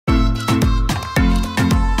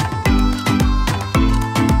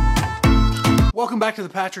Welcome back to the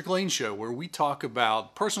Patrick Lane Show, where we talk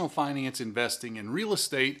about personal finance, investing, and real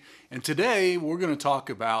estate. And today we're going to talk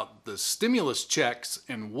about the stimulus checks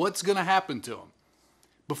and what's going to happen to them.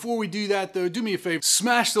 Before we do that, though, do me a favor,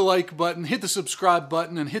 smash the like button, hit the subscribe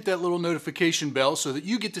button, and hit that little notification bell so that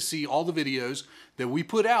you get to see all the videos that we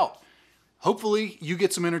put out. Hopefully you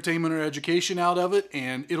get some entertainment or education out of it,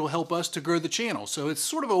 and it'll help us to grow the channel. So it's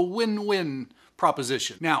sort of a win-win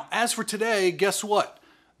proposition. Now, as for today, guess what?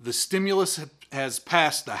 The stimulus has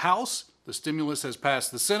passed the House, the stimulus has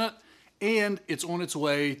passed the Senate, and it's on its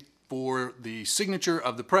way for the signature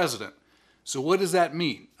of the president. So what does that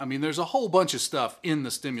mean? I mean, there's a whole bunch of stuff in the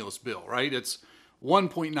stimulus bill, right? It's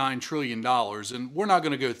 $1.9 trillion, and we're not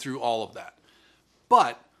going to go through all of that.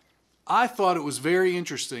 But I thought it was very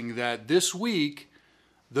interesting that this week,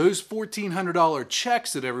 those $1,400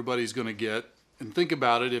 checks that everybody's going to get, and think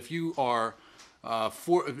about it, if you are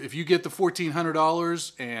if you get the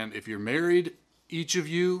 $1,400, and if you're married, each of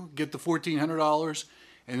you get the $1,400,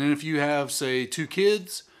 and then if you have, say, 2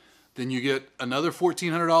 kids, then you get another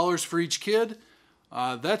 $1,400 for each kid.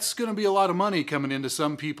 That's going to be a lot of money coming into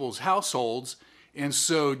some people's households. And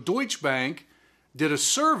so Deutsche Bank did a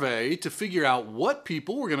survey to figure out what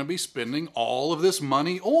people were going to be spending all of this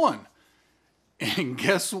money on. And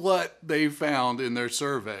guess what they found in their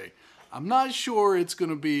survey? I'm not sure it's going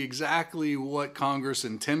to be exactly what Congress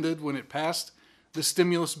intended when it passed the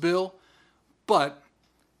stimulus bill, but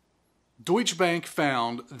Deutsche Bank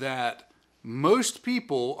found that most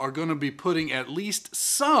people are going to be putting at least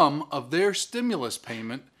some of their stimulus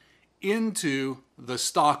payment into the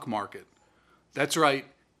stock market. That's right,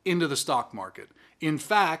 into the stock market. In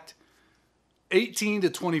fact, 18 to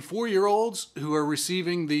 24-year-olds who are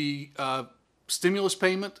receiving the stimulus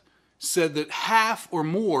payment said that half or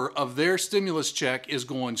more of their stimulus check is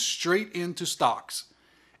going straight into stocks.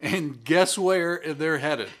 And guess where they're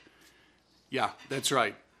headed? Yeah, that's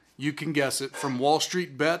right. You can guess it. From Wall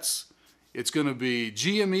Street Bets, it's going to be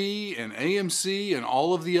GME and AMC and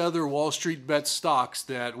all of the other Wall Street Bets stocks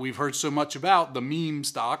that we've heard so much about, the meme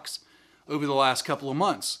stocks, over the last couple of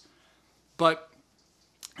months. But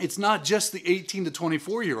it's not just the 18 to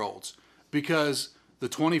 24-year-olds, because the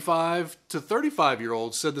 25 to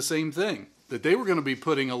 35-year-olds said the same thing, that they were going to be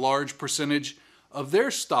putting a large percentage of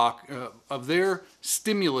their of their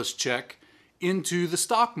stimulus check into the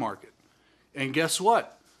stock market. And guess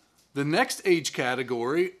what? The next age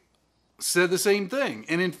category said the same thing.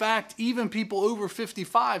 And in fact, even people over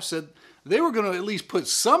 55 said they were going to at least put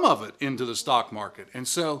some of it into the stock market. And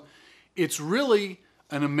so it's really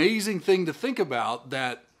an amazing thing to think about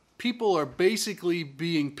that people are basically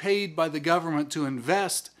being paid by the government to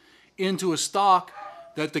invest into a stock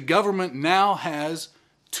that the government now has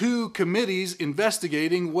 2 committees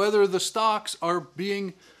investigating whether the stocks are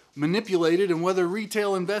being manipulated and whether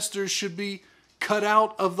retail investors should be cut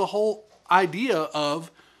out of the whole idea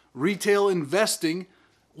of retail investing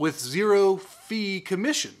with zero fee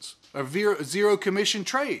commissions or zero commission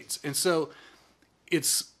trades. And so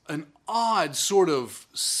it's an odd sort of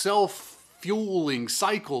self-fueling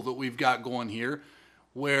cycle that we've got going here,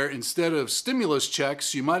 where instead of stimulus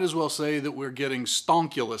checks, you might as well say that we're getting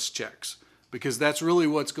stonkulus checks, because that's really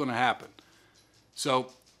what's going to happen.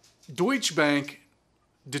 So Deutsche Bank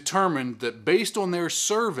determined that based on their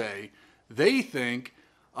survey, they think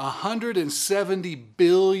 $170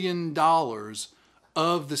 billion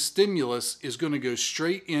of the stimulus is going to go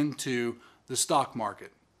straight into the stock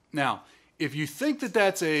market. Now, if you think that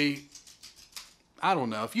that's if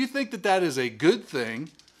you think that that is a good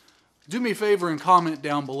thing, do me a favor and comment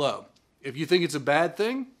down below. If you think it's a bad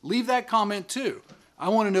thing, leave that comment too. I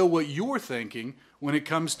want to know what you're thinking when it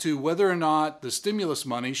comes to whether or not the stimulus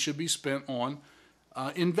money should be spent on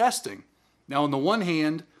investing. Now, on the one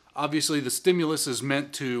hand, obviously the stimulus is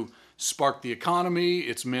meant to spark the economy.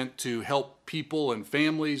 It's meant to help people and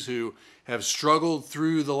families who have struggled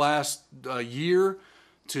through the last year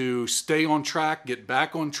to stay on track, get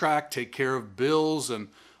back on track, take care of bills and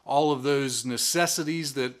all of those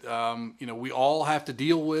necessities that we all have to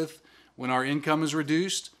deal with when our income is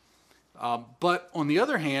reduced. But on the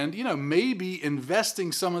other hand, maybe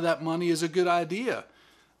investing some of that money is a good idea,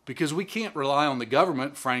 because we can't rely on the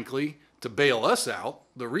government, frankly, to bail us out,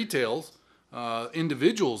 the retail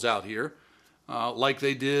individuals out here, like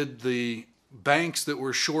they did the banks that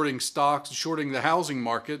were shorting stocks, shorting the housing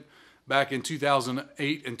market back in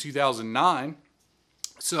 2008 and 2009.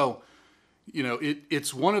 So,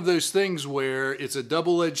 it's one of those things where it's a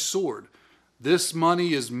double-edged sword. This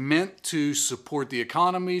money is meant to support the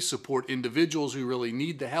economy, support individuals who really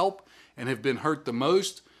need the help and have been hurt the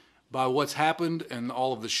most by what's happened and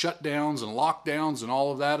all of the shutdowns and lockdowns and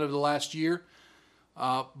all of that over the last year.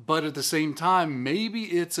 But at the same time, maybe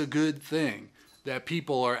it's a good thing that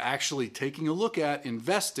people are actually taking a look at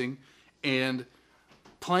investing and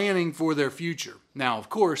planning for their future. Now, of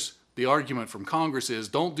course, the argument from Congress is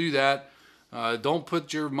don't do that. Don't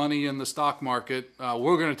put your money in the stock market.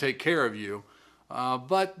 We're going to take care of you.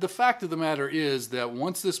 But the fact of the matter is that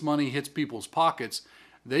once this money hits people's pockets,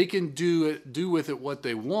 they can do with it what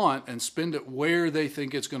they want and spend it where they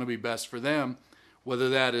think it's going to be best for them, whether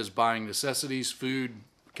that is buying necessities, food,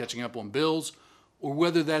 catching up on bills, or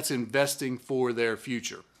whether that's investing for their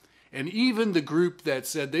future. And even the group that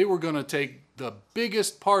said they were going to take the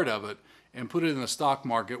biggest part of it and put it in the stock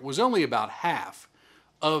market was only about half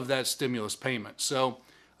of that stimulus payment. So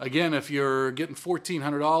again, if you're getting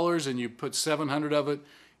 $1,400 and you put $700 of it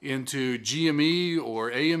into GME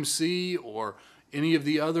or AMC or any of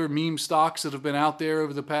the other meme stocks that have been out there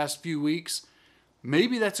over the past few weeks,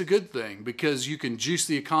 maybe that's a good thing because you can juice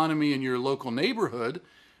the economy in your local neighborhood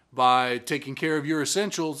by taking care of your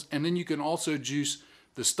essentials, and then you can also juice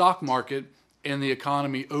the stock market and the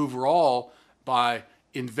economy overall by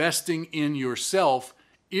investing in yourself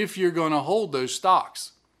if you're going to hold those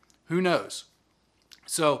stocks. Who knows?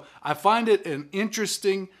 So I find it an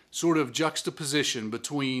interesting sort of juxtaposition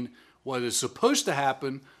between what is supposed to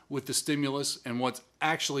happen with the stimulus and what's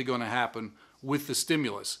actually going to happen with the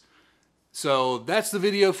stimulus. So that's the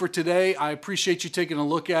video for today. I appreciate you taking a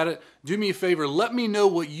look at it. Do me a favor, let me know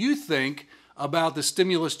what you think about the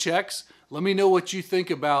stimulus checks. Let me know what you think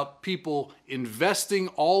about people investing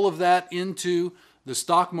all of that into the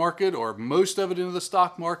stock market or most of it into the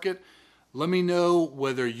stock market. Let me know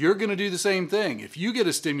whether you're going to do the same thing. If you get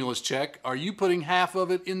a stimulus check, are you putting half of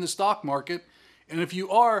it in the stock market? And if you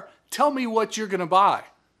are, tell me what you're going to buy.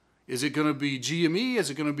 Is it going to be GME? Is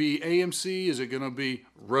it going to be AMC? Is it going to be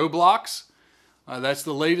Roblox? That's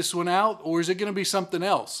the latest one out. Or is it going to be something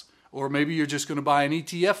else? Or maybe you're just going to buy an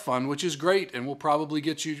ETF fund, which is great and will probably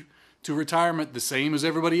get you to retirement the same as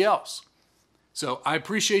everybody else. So I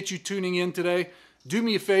appreciate you tuning in today. Do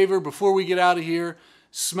me a favor before we get out of here.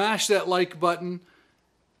 Smash that like button.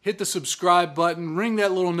 Hit the subscribe button, ring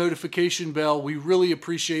that little notification bell. We really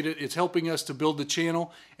appreciate it. It's helping us to build the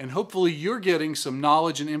channel, and hopefully you're getting some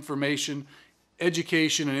knowledge and information,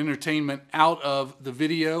 education and entertainment out of the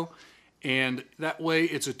video, and that way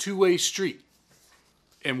it's a two-way street.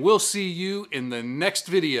 And we'll see you in the next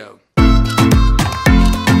video.